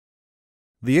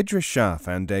The Idris Shah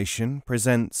Foundation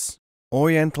presents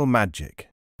Oriental Magic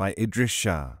by Idris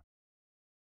Shah.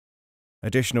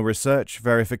 Additional research,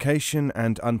 verification,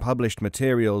 and unpublished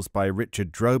materials by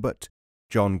Richard Drobot,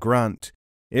 John Grant,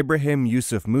 Ibrahim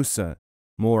Yusuf Musa,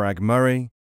 Morag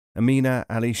Murray, Amina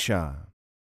Ali Shah.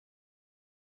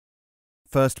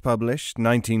 First published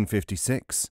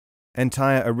 1956,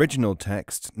 entire original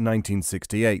text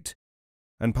 1968,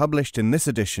 and published in this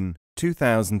edition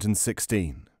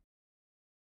 2016.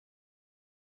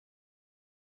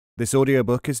 This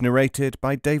audiobook is narrated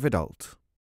by David Alt.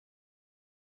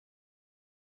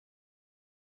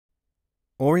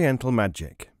 Oriental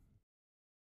Magic.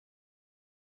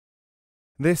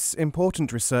 This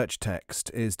important research text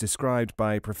is described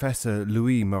by Professor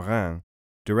Louis Morin,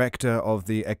 director of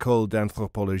the École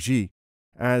d'Anthropologie,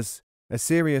 as a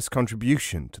serious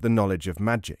contribution to the knowledge of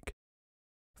magic.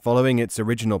 Following its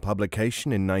original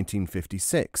publication in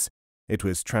 1956, it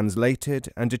was translated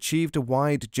and achieved a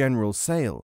wide general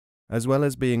sale, as well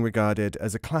as being regarded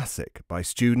as a classic by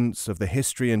students of the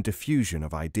history and diffusion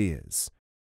of ideas.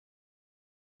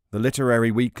 The literary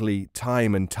weekly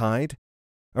Time and Tide,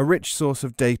 a rich source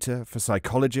of data for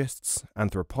psychologists,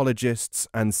 anthropologists,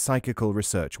 and psychical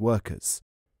research workers.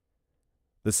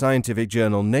 The scientific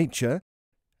journal Nature,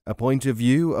 a point of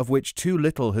view of which too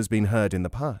little has been heard in the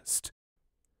past.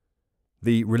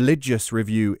 The religious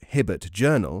review Hibbert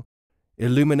Journal,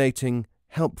 illuminating,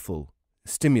 helpful,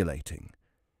 stimulating.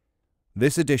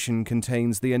 This edition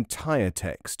contains the entire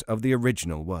text of the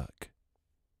original work.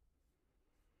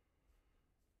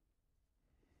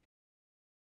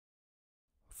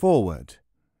 Foreword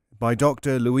by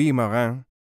Dr. Louis Morin,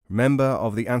 member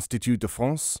of the Institut de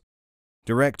France,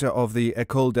 director of the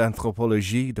École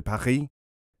d'Anthropologie de Paris,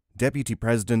 deputy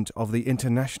president of the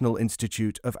International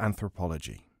Institute of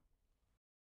Anthropology.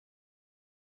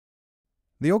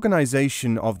 The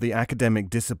organization of the academic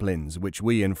disciplines which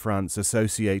we in France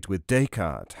associate with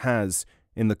Descartes has,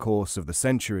 in the course of the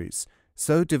centuries,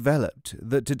 so developed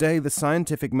that today the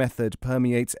scientific method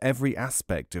permeates every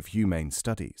aspect of humane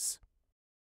studies.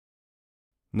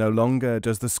 No longer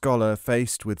does the scholar,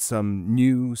 faced with some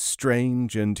new,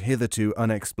 strange, and hitherto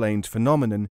unexplained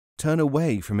phenomenon, turn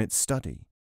away from its study.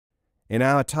 In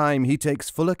our time he takes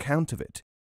full account of it,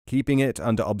 keeping it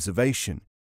under observation,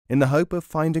 in the hope of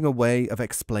finding a way of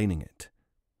explaining it.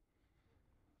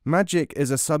 Magic is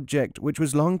a subject which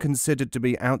was long considered to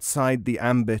be outside the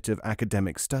ambit of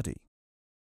academic study.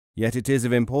 Yet it is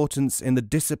of importance in the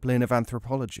discipline of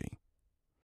anthropology.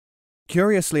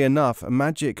 Curiously enough,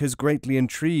 magic has greatly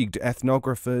intrigued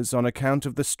ethnographers on account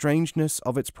of the strangeness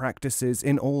of its practices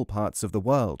in all parts of the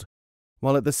world,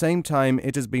 while at the same time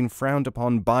it has been frowned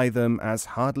upon by them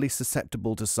as hardly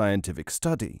susceptible to scientific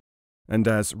study, and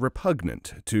as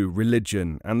repugnant to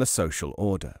religion and the social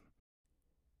order.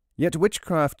 Yet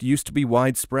witchcraft used to be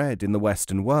widespread in the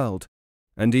Western world,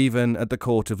 and even at the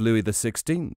court of Louis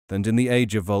XVI and in the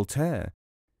age of Voltaire.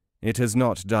 It has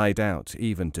not died out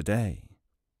even today.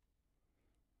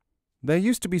 There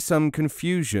used to be some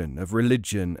confusion of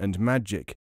religion and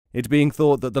magic, it being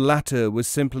thought that the latter was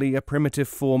simply a primitive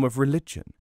form of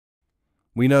religion.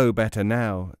 We know better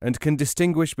now, and can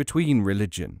distinguish between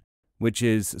religion, which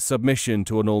is submission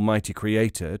to an almighty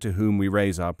creator to whom we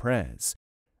raise our prayers,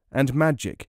 and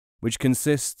magic, which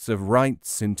consists of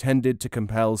rites intended to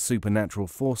compel supernatural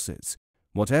forces,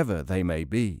 whatever they may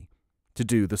be, to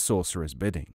do the sorcerer's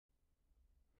bidding.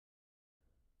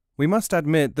 We must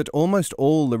admit that almost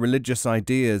all the religious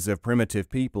ideas of primitive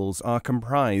peoples are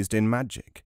comprised in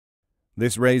magic.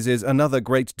 This raises another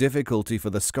great difficulty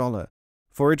for the scholar,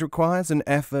 for it requires an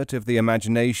effort of the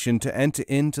imagination to enter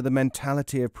into the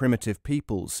mentality of primitive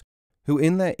peoples, who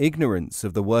in their ignorance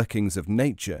of the workings of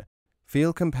nature,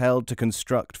 feel compelled to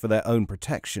construct for their own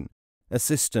protection a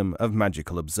system of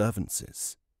magical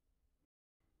observances.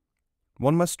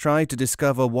 One must try to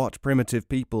discover what primitive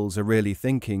peoples are really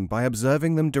thinking by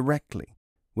observing them directly,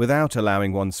 without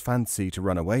allowing one's fancy to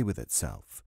run away with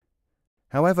itself.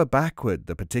 However backward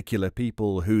the particular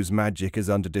people whose magic is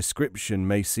under description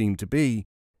may seem to be,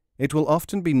 it will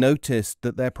often be noticed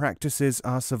that their practices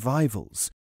are survivals,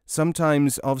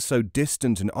 sometimes of so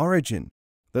distant an origin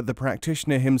that the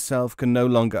practitioner himself can no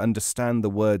longer understand the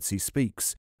words he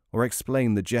speaks or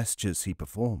explain the gestures he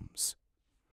performs.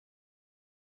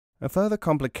 A further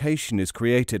complication is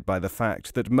created by the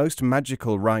fact that most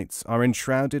magical rites are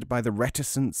enshrouded by the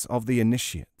reticence of the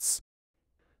initiates.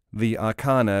 The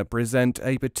arcana present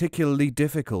a particularly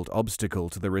difficult obstacle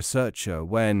to the researcher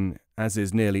when, as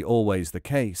is nearly always the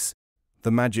case,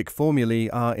 the magic formulae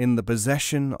are in the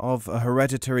possession of a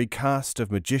hereditary caste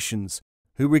of magicians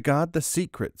who regard the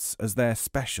secrets as their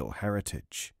special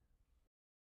heritage.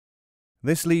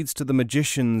 This leads to the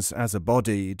magicians as a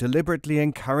body deliberately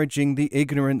encouraging the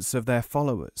ignorance of their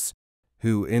followers,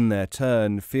 who in their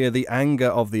turn fear the anger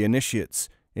of the initiates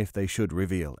if they should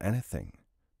reveal anything.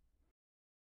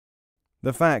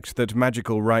 The fact that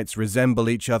magical rites resemble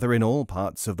each other in all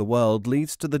parts of the world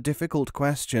leads to the difficult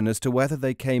question as to whether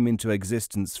they came into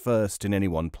existence first in any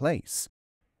one place,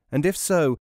 and if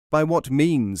so, by what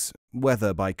means,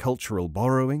 whether by cultural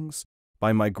borrowings,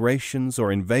 by migrations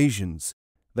or invasions,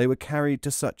 they were carried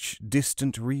to such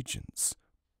distant regions.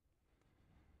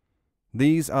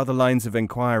 These are the lines of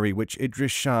inquiry which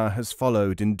Idris Shah has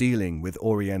followed in dealing with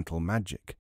Oriental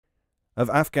magic. Of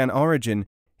Afghan origin,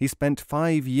 he spent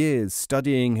 5 years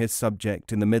studying his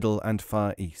subject in the Middle and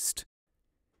Far East.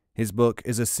 His book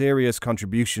is a serious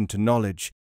contribution to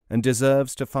knowledge and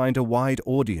deserves to find a wide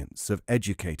audience of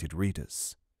educated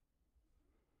readers.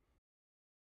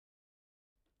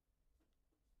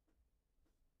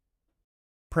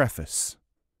 Preface.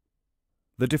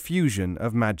 The diffusion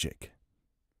of magic.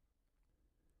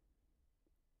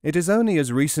 It is only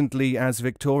as recently as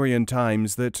Victorian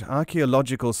times that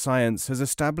archaeological science has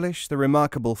established the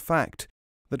remarkable fact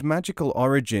that magical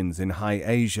origins in High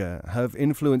Asia have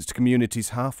influenced communities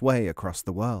halfway across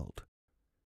the world.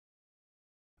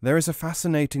 There is a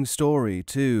fascinating story,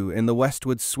 too, in the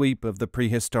westward sweep of the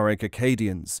prehistoric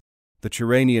Akkadians, the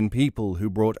Turanian people who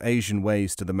brought Asian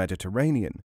ways to the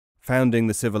Mediterranean, founding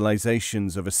the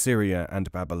civilizations of Assyria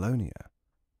and Babylonia.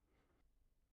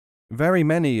 Very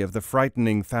many of the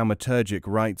frightening thaumaturgic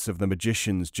rites of the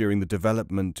magicians during the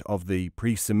development of the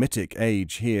pre-Semitic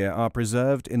age here are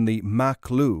preserved in the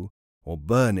Maklu, or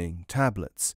burning,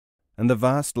 tablets, and the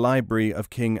vast library of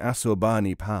King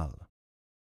Assurbanipal.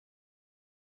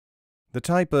 The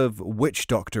type of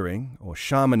witch-doctoring, or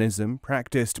shamanism,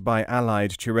 practiced by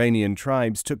allied Turanian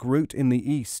tribes took root in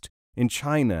the East, in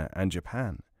China and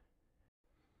Japan.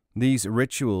 These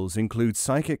rituals include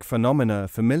psychic phenomena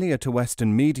familiar to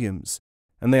Western mediums,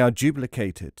 and they are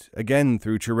duplicated, again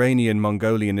through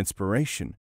Turanian-Mongolian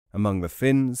inspiration, among the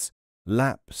Finns,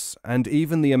 Lapps, and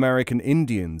even the American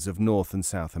Indians of North and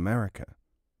South America.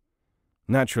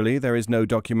 Naturally, there is no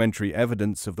documentary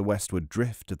evidence of the westward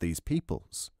drift of these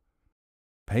peoples.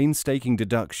 Painstaking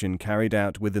deduction carried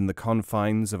out within the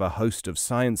confines of a host of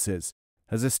sciences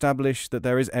has established that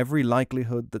there is every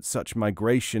likelihood that such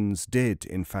migrations did,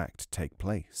 in fact, take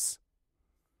place.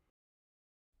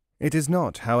 It is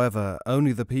not, however,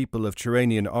 only the people of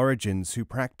Turanian origins who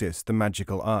practiced the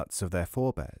magical arts of their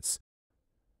forebears.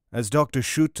 As Dr.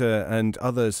 Schutter and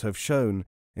others have shown,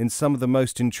 in some of the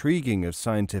most intriguing of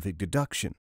scientific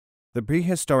deduction, the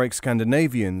prehistoric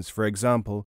Scandinavians, for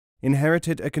example,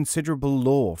 inherited a considerable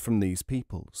lore from these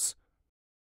peoples.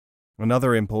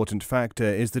 Another important factor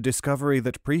is the discovery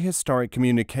that prehistoric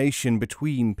communication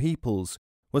between peoples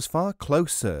was far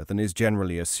closer than is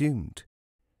generally assumed.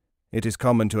 It is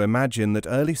common to imagine that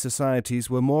early societies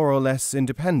were more or less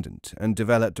independent and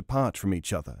developed apart from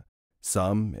each other,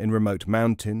 some in remote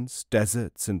mountains,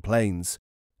 deserts, and plains,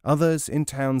 others in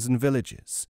towns and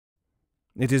villages.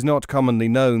 It is not commonly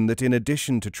known that in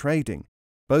addition to trading,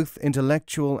 both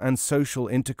intellectual and social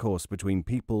intercourse between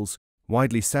peoples,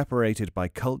 widely separated by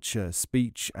culture,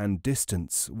 speech, and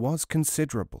distance, was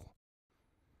considerable.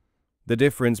 The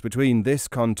difference between this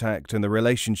contact and the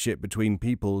relationship between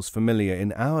peoples familiar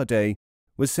in our day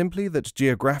was simply that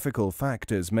geographical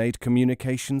factors made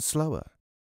communication slower.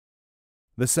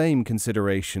 The same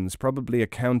considerations probably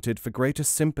accounted for greater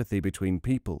sympathy between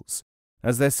peoples,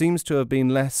 as there seems to have been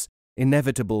less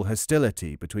inevitable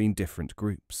hostility between different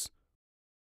groups.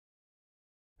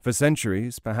 For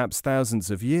centuries, perhaps thousands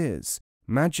of years,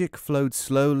 magic flowed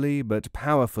slowly but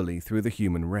powerfully through the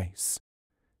human race.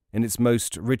 In its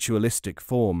most ritualistic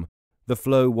form, the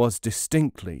flow was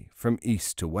distinctly from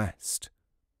east to west.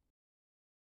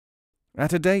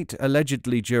 At a date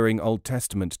allegedly during Old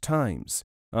Testament times,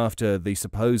 after the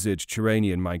supposed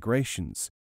Turanian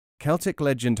migrations, Celtic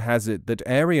legend has it that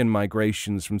Aryan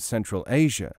migrations from Central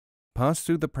Asia passed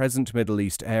through the present Middle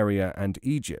East area and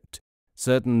Egypt,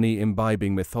 certainly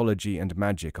imbibing mythology and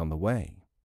magic on the way.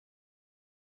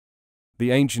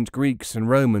 The ancient Greeks and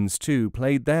Romans, too,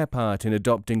 played their part in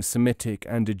adopting Semitic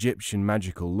and Egyptian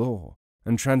magical lore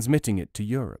and transmitting it to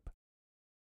Europe.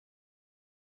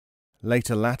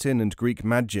 Later Latin and Greek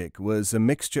magic was a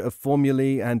mixture of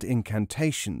formulae and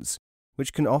incantations,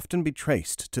 which can often be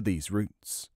traced to these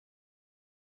roots.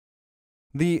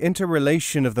 The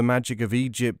interrelation of the magic of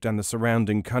Egypt and the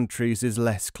surrounding countries is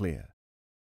less clear.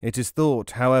 It is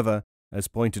thought, however, as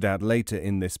pointed out later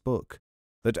in this book,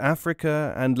 that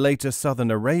Africa and later southern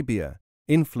Arabia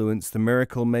influenced the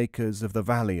miracle makers of the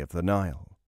valley of the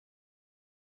Nile.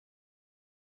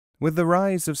 With the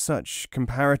rise of such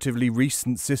comparatively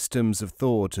recent systems of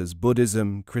thought as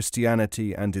Buddhism,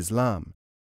 Christianity, and Islam,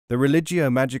 the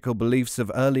religio-magical beliefs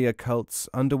of earlier cults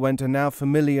underwent a now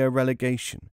familiar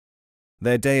relegation.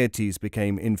 Their deities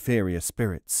became inferior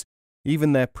spirits.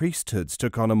 Even their priesthoods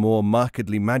took on a more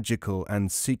markedly magical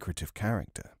and secretive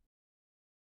character.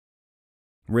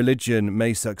 Religion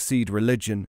may succeed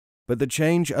religion, but the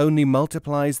change only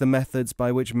multiplies the methods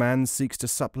by which man seeks to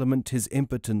supplement his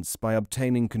impotence by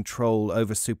obtaining control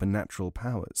over supernatural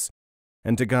powers,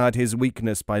 and to guard his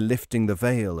weakness by lifting the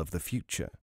veil of the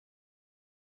future.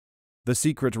 The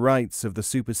secret rites of the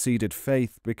superseded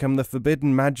faith become the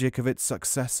forbidden magic of its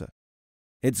successor.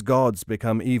 Its gods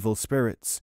become evil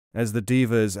spirits, as the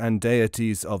divas and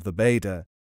deities of the Veda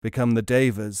become the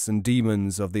devas and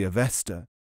demons of the Avesta,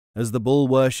 as the bull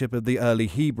worship of the early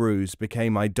Hebrews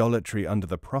became idolatry under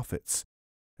the prophets,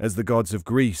 as the gods of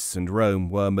Greece and Rome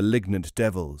were malignant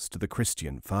devils to the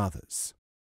Christian fathers.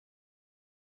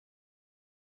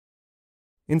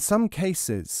 In some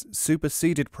cases,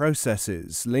 superseded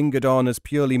processes lingered on as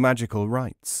purely magical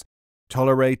rites,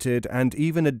 tolerated and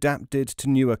even adapted to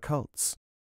newer cults.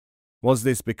 Was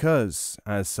this because,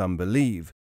 as some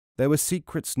believe, there were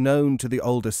secrets known to the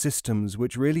older systems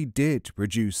which really did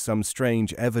produce some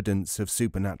strange evidence of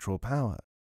supernatural power,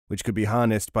 which could be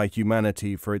harnessed by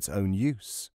humanity for its own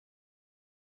use?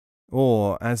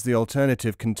 Or, as the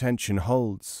alternative contention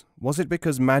holds, was it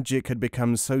because magic had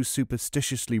become so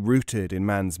superstitiously rooted in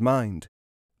man's mind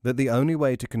that the only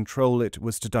way to control it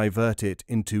was to divert it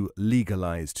into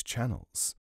legalized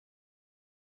channels?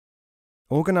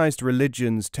 Organized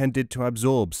religions tended to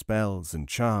absorb spells and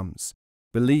charms,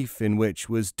 belief in which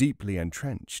was deeply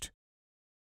entrenched.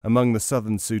 Among the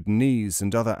southern Sudanese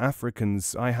and other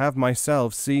Africans, I have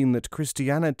myself seen that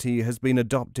Christianity has been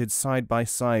adopted side by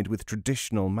side with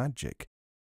traditional magic.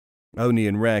 Only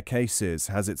in rare cases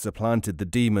has it supplanted the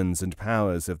demons and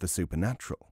powers of the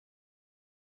supernatural.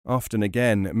 Often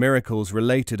again, miracles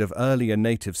related of earlier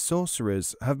native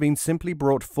sorcerers have been simply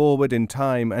brought forward in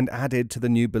time and added to the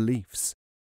new beliefs.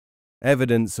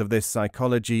 Evidence of this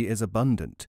psychology is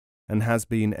abundant and has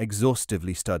been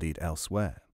exhaustively studied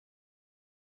elsewhere.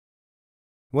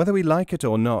 Whether we like it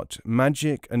or not,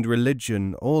 magic and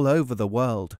religion all over the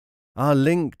world are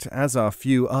linked as are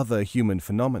few other human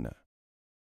phenomena.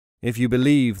 If you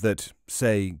believe that,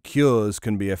 say, cures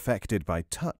can be effected by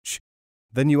touch,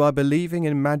 then you are believing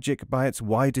in magic by its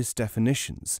widest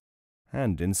definitions,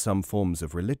 and in some forms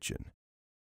of religion.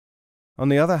 On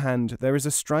the other hand, there is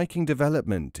a striking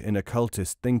development in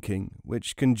occultist thinking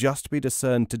which can just be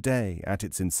discerned today at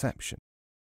its inception.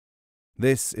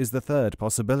 This is the third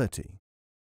possibility.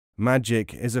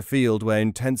 Magic is a field where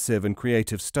intensive and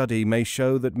creative study may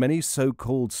show that many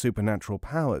so-called supernatural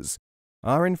powers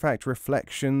are in fact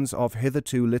reflections of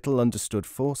hitherto little understood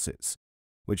forces,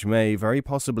 which may very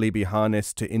possibly be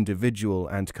harnessed to individual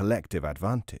and collective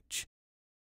advantage.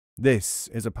 This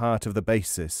is a part of the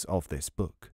basis of this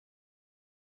book.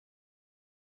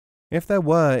 If there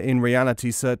were in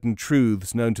reality certain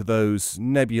truths known to those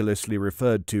nebulously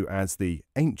referred to as the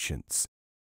ancients,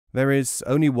 there is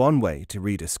only one way to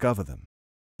rediscover them: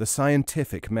 the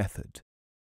scientific method.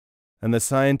 And the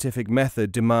scientific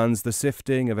method demands the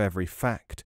sifting of every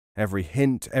fact, every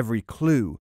hint, every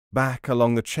clue, back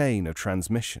along the chain of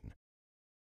transmission.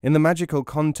 In the magical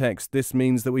context, this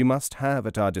means that we must have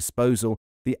at our disposal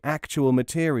the actual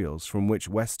materials from which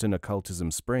Western occultism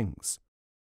springs.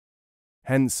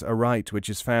 Hence, a rite which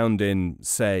is found in,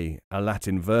 say, a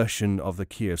Latin version of the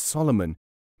Key of Solomon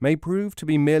may prove to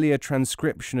be merely a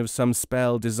transcription of some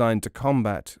spell designed to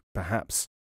combat, perhaps,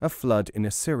 a flood in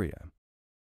Assyria.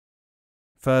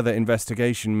 Further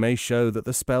investigation may show that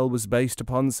the spell was based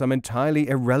upon some entirely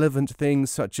irrelevant thing,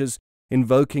 such as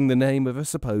invoking the name of a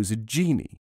supposed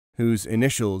genie, whose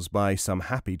initials by some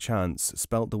happy chance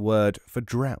spelt the word for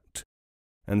drought,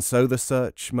 and so the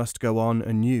search must go on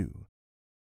anew.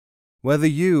 Whether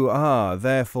you are,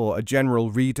 therefore, a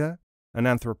general reader, an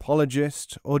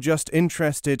anthropologist, or just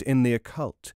interested in the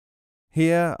occult,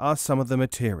 here are some of the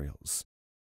materials.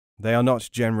 They are not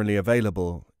generally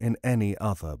available in any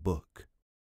other book.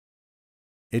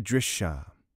 Idris Shah.